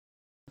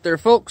There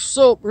folks,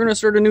 so we're gonna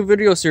start a new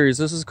video series.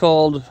 This is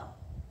called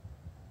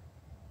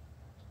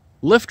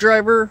Lyft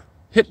Driver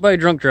Hit by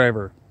Drunk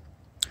Driver.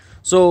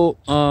 So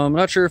I'm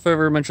not sure if I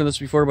ever mentioned this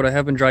before, but I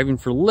have been driving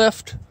for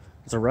Lyft.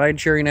 It's a ride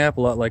sharing app,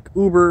 a lot like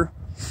Uber.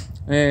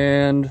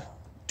 And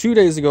 2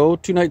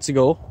 nights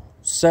ago,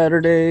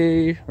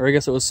 Saturday, or I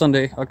guess it was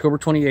Sunday, October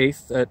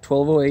 28th at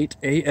 12:08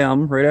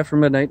 a.m., right after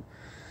midnight,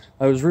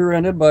 I was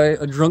rear-ended by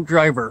a drunk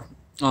driver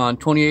on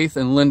 28th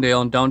and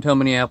Lyndale in downtown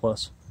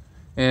Minneapolis.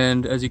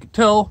 And as you can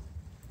tell,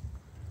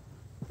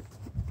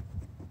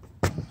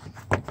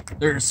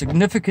 there's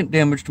significant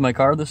damage to my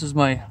car. This is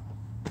my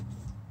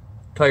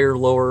tire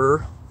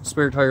lowerer,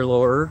 spare tire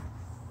lowerer.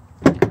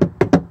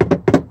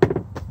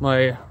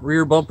 My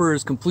rear bumper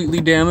is completely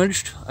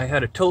damaged. I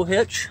had a tow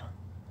hitch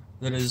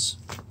that is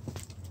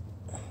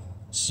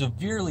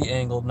severely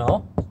angled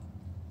now.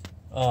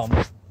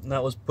 And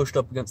that was pushed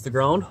up against the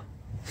ground.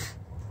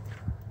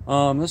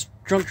 This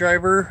drunk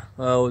driver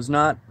was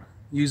not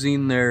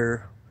using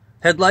their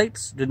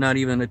headlights, did not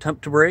even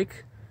attempt to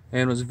brake,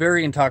 and was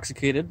very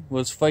intoxicated,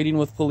 was fighting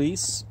with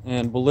police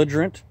and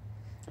belligerent.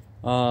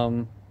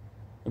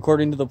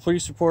 According to the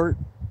police report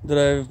that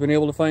I've been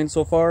able to find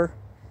so far,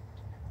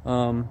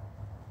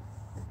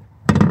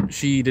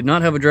 she did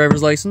not have a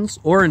driver's license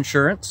or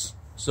insurance,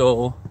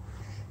 so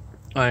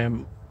I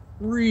am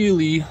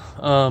really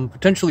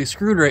potentially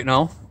screwed right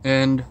now,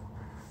 and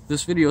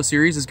this video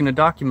series is going to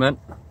document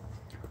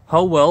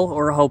how well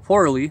or how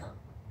poorly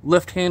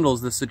Lyft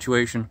handles this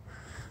situation.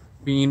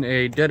 Being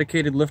a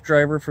dedicated Lyft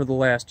driver for the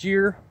last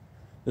year,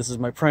 this is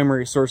my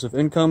primary source of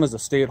income as a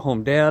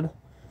stay-at-home dad.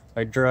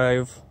 I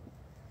drive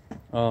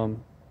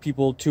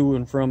people to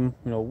and from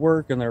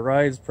work and their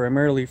rides,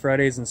 primarily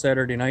Fridays and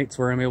Saturday nights,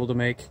 where I'm able to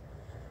make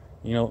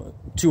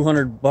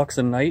 $200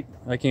 a night.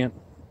 I can't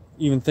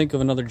even think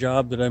of another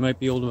job that I might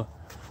be able to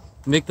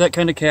make that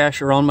kind of cash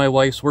around my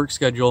wife's work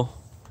schedule.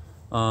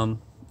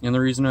 And the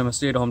reason I'm a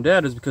stay-at-home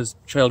dad is because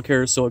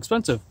childcare is so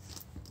expensive.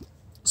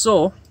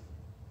 So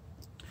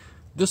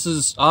this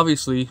is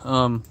obviously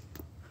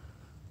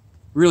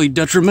really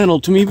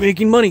detrimental to me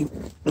making money.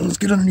 Let's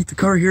get underneath the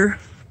car here.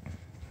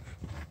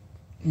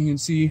 You can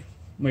see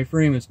my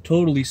frame is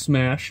totally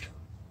smashed.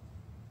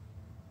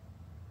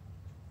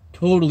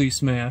 Totally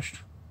smashed.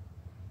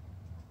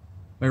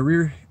 My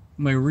rear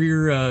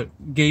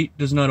gate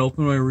does not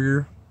open. My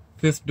rear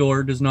fifth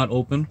door does not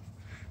open.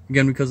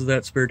 Again, because of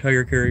that spare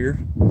tire carrier.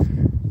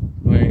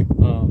 My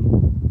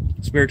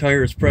spare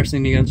tire is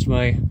pressing against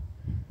my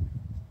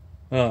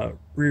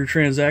rear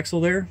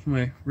transaxle there,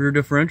 my rear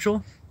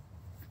differential.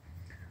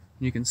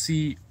 You can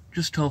see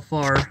just how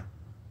far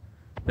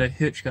that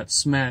hitch got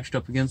smashed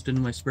up against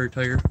into my spare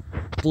tire.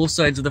 Both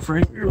sides of the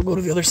frame. Here, we'll go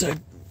to the other side.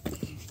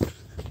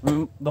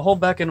 The whole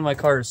back end of my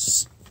car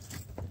is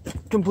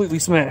completely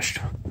smashed.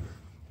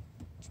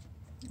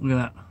 Look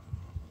at that.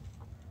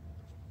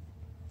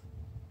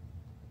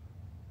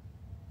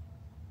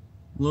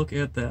 Look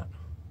at that.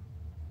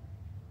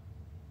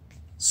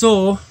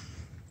 So,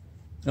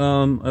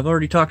 I've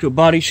already talked to a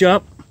body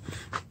shop.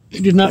 They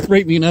did not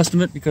rate me an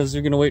estimate because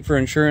they're going to wait for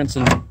insurance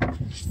and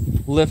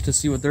Lyft to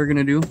see what they're going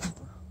to do.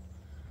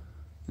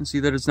 And see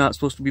that it's not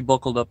supposed to be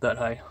buckled up that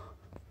high.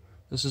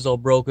 This is all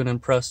broken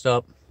and pressed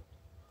up.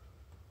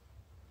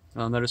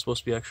 That is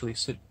supposed to be actually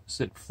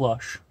sit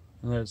flush.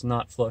 And that is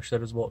not flush.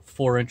 That is about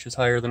 4 inches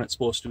higher than it's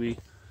supposed to be.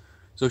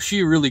 So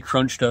she really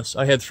crunched us.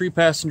 I had 3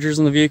 passengers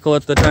in the vehicle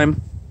at the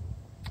time.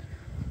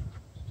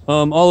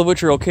 All of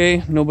which are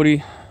okay.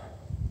 Nobody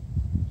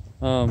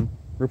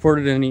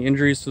reported any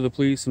injuries to the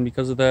police, and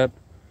because of that,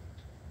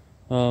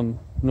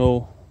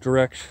 no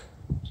direct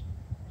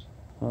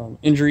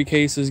injury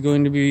case is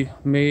going to be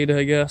made,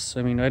 I guess.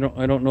 I mean, I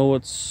don't know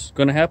what's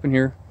going to happen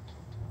here.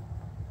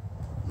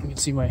 You can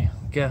see my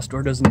gas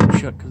door doesn't even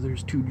shut because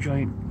there's a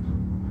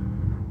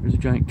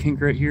giant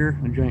kink right here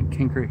and a giant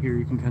kink right here.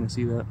 You can kind of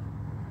see that.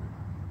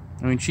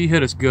 I mean, she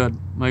hit us good.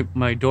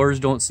 My doors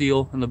don't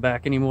seal in the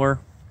back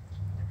anymore.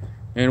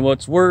 And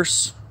what's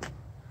worse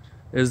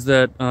is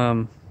that,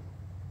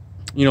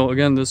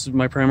 again, this is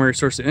my primary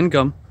source of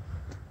income.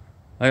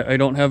 I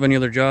don't have any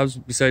other jobs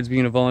besides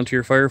being a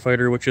volunteer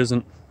firefighter, which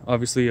isn't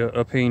obviously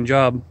a paying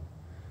job.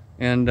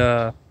 And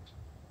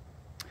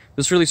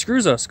this really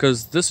screws us,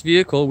 because this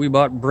vehicle we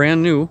bought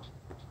brand new,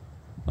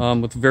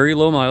 with very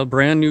low mile,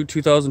 brand new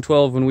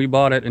 2012 when we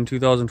bought it in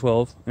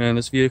 2012. And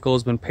this vehicle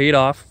has been paid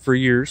off for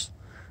years.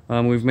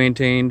 We've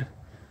maintained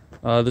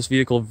this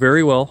vehicle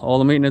very well. All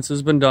the maintenance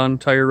has been done.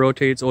 Tire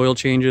rotates, oil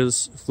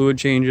changes, fluid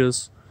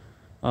changes,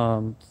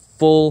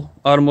 full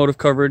automotive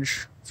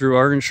coverage through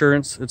our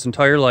insurance its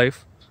entire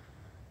life.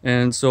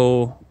 And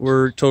so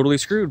we're totally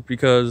screwed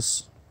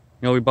because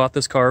we bought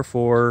this car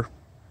for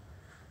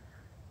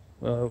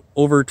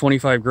over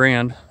 25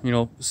 grand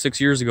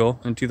 6 years ago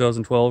in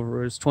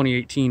 2012. It's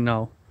 2018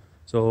 now,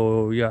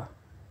 so yeah,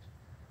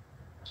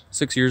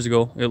 6 years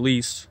ago at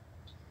least.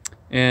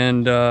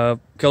 And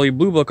Kelly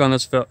Blue Book on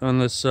this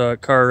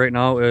car right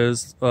now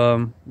is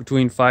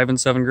between 5 and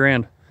 7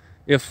 grand,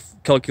 if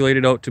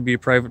calculated out to be a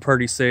private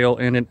party sale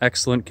and in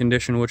excellent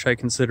condition, which I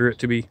consider it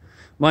to be,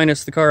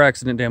 minus the car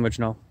accident damage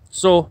now.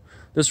 So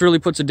this really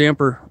puts a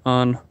damper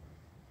on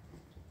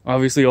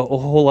obviously a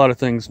whole lot of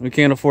things. We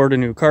can't afford a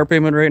new car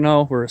payment right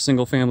now. We're a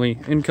single family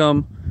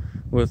income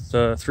with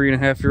a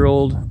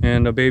 3.5-year-old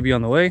and a baby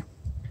on the way.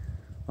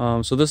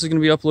 So this is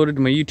going to be uploaded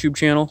to my YouTube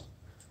channel.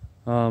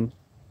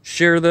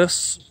 Share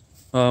this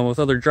with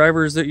other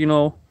drivers that you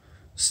know.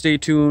 Stay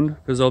tuned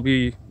because I'll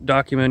be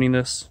documenting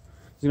this.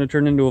 It's going to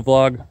turn into a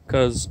vlog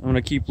because I'm going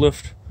to keep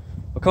Lyft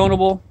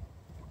accountable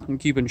and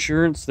keep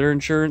their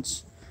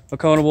insurance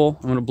accountable.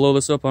 I'm going to blow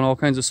this up on all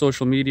kinds of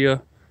social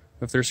media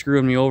if they're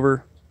screwing me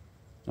over.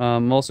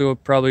 I'm also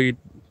probably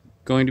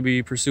going to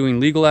be pursuing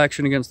legal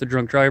action against the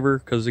drunk driver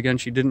because, again,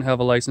 she didn't have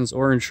a license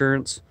or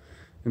insurance.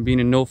 And being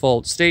in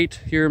no-fault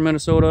state here in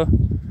Minnesota,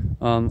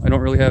 I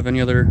don't really have any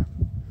other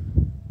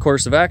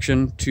course of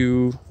action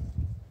to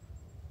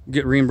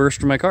get reimbursed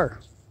for my car.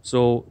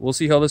 So we'll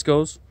see how this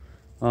goes.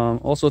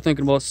 Also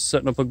thinking about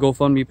setting up a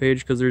GoFundMe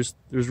page because there's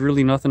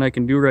really nothing I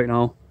can do right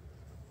now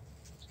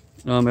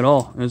at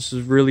all. It's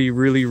a really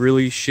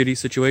shitty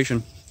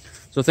situation.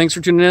 So thanks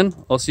for tuning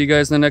in. I'll see you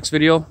guys in the next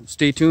video.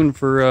 Stay tuned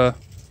for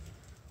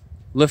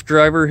Lyft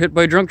driver hit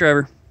by drunk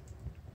driver.